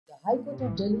High Court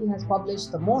of Delhi has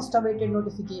published the most awaited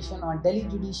notification on Delhi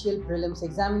Judicial Prelims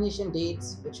Examination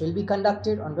dates, which will be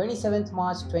conducted on 27th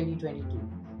March 2022.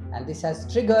 And this has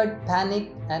triggered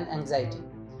panic and anxiety.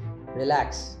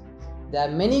 Relax. There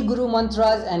are many guru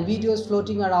mantras and videos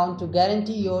floating around to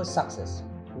guarantee your success.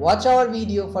 Watch our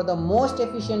video for the most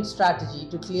efficient strategy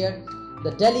to clear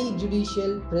the Delhi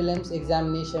Judicial Prelims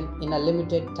Examination in a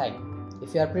limited time.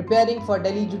 If you are preparing for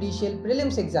Delhi Judicial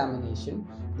Prelims Examination,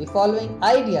 the following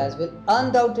ideas will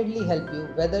undoubtedly help you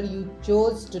whether you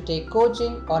chose to take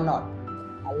coaching or not.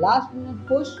 A last minute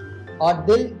push or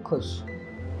dil khush.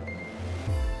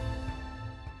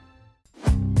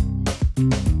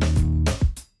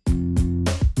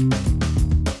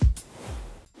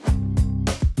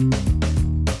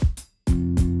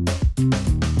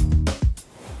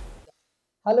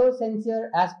 Hello sincere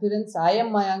aspirants, I am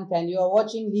Mayank and you are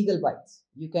watching Legal Bites.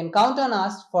 You can count on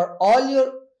us for all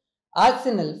your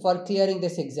arsenal for clearing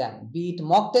this exam, be it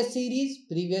mock test series,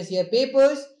 previous year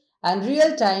papers and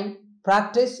real-time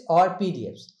practice or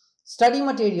PDFs, study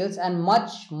materials and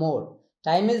much more.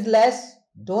 Time is less,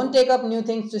 don't take up new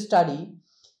things to study.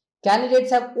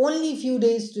 Candidates have only few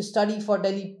days to study for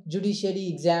Delhi Judiciary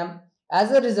exam.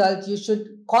 As a result, you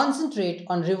should concentrate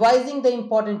on revising the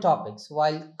important topics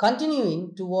while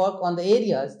continuing to work on the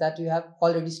areas that you have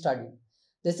already studied.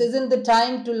 This isn't the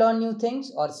time to learn new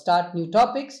things or start new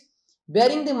topics,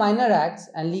 bearing the minor acts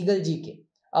and legal GK.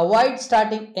 Avoid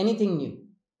starting anything new.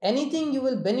 Anything you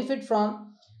will benefit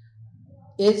from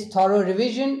is thorough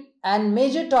revision and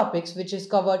major topics which is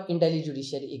covered in Delhi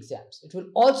Judiciary exams. It will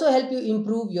also help you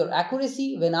improve your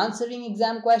accuracy when answering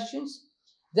exam questions.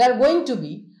 There are going to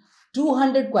be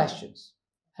 200 questions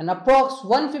and approx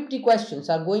 150 questions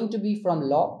are going to be from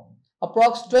law,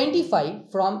 approx 25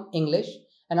 from English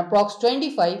and approx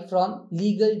 25 from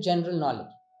legal general knowledge.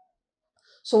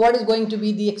 So what is going to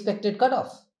be the expected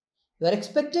cutoff? You are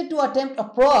expected to attempt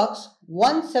approx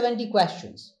 170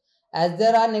 questions. As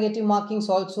there are negative markings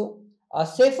also, a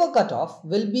safer cutoff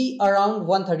will be around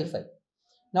 135.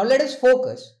 Now let us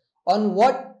focus on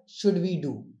what should we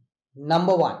do.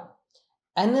 Number 1.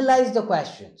 Analyze the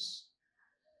questions.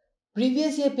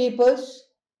 Previous year papers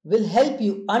will help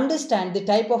you understand the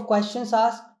type of questions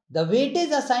asked, the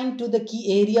weightage assigned to the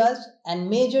key areas and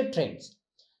major trends.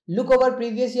 Look over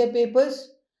previous year papers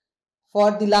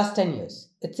for the last 10 years.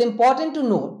 It's important to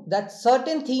note that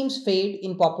certain themes fade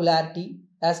in popularity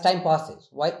as time passes,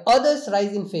 while others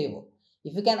rise in favor.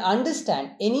 If you can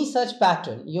understand any such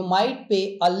pattern, you might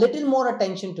pay a little more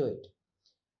attention to it.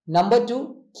 Number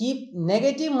 2, keep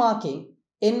negative marking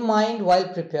in mind while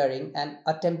preparing and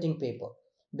attempting paper,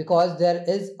 because there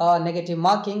is a negative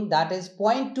marking that is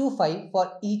 0.25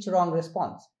 for each wrong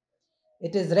response.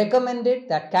 It is recommended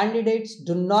that candidates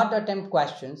do not attempt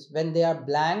questions when they are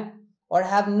blank or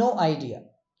have no idea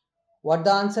what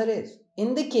the answer is.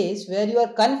 In the case where you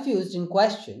are confused in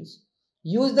questions,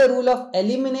 use the rule of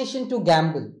elimination to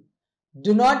gamble.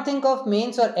 Do not think of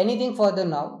mains or anything further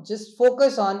now. Just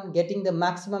focus on getting the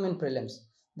maximum in prelims.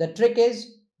 The trick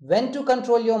is when to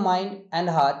control your mind and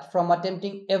heart from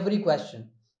attempting every question.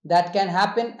 That can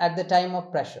happen at the time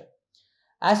of pressure.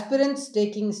 Aspirants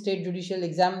taking state judicial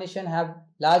examination have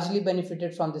largely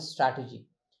benefited from this strategy.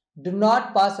 Do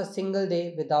not pass a single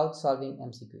day without solving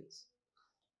MCQs.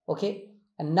 Okay,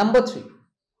 and number 3,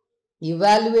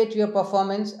 evaluate your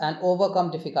performance and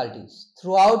overcome difficulties.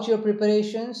 Throughout your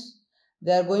preparations,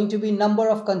 there are going to be a number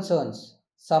of concerns.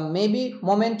 Some may be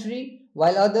momentary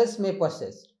while others may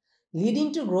persist,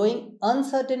 leading to growing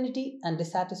uncertainty and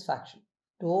dissatisfaction.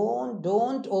 Don't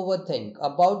overthink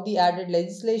about the added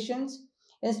legislations.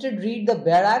 Instead, read the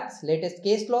bare acts, latest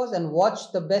case laws and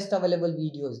watch the best available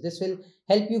videos. This will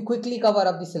help you quickly cover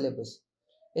up the syllabus.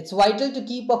 It's vital to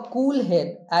keep a cool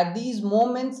head at these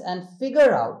moments and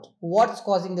figure out what's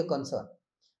causing the concern.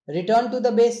 Return to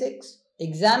the basics,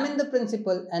 examine the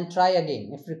principle and try again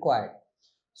if required.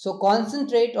 So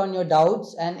concentrate on your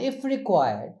doubts and if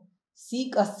required,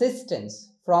 seek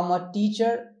assistance from a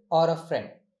teacher or a friend.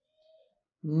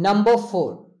 Number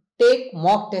 4, take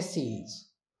mock test series.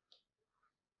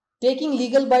 Taking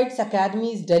Legal Bites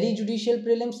Academy's Delhi Judicial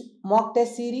Prelims mock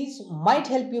test series might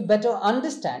help you better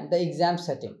understand the exam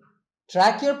setting.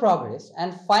 Track your progress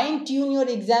and fine-tune your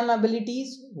exam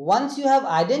abilities. Once you have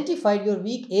identified your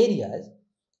weak areas,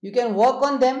 you can work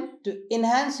on them to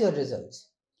enhance your results.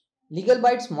 Legal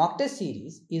Bites mock test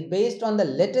series is based on the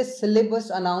latest syllabus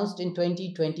announced in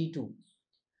 2022.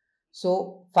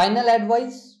 So, final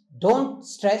advice, don't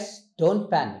stress, don't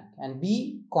panic and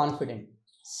be confident.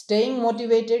 Staying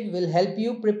motivated will help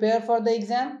you prepare for the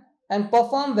exam and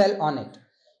perform well on it.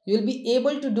 You will be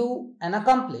able to do and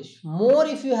accomplish more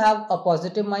if you have a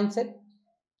positive mindset.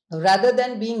 rather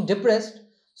than being depressed.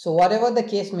 So whatever the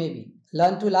case may be,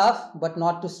 learn to laugh but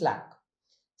not to slack.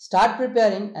 Start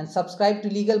preparing and subscribe to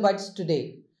Legal Bytes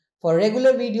today for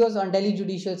regular videos on Delhi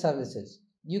Judicial Services.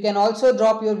 You can also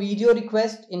drop your video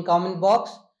request in comment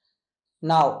box.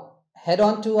 Now, head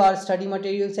on to our study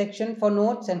material section for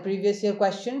notes and previous year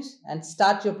questions and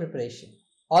start your preparation.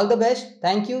 All the best.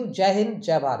 Thank you. Jai Hind,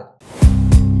 Jai Bharat.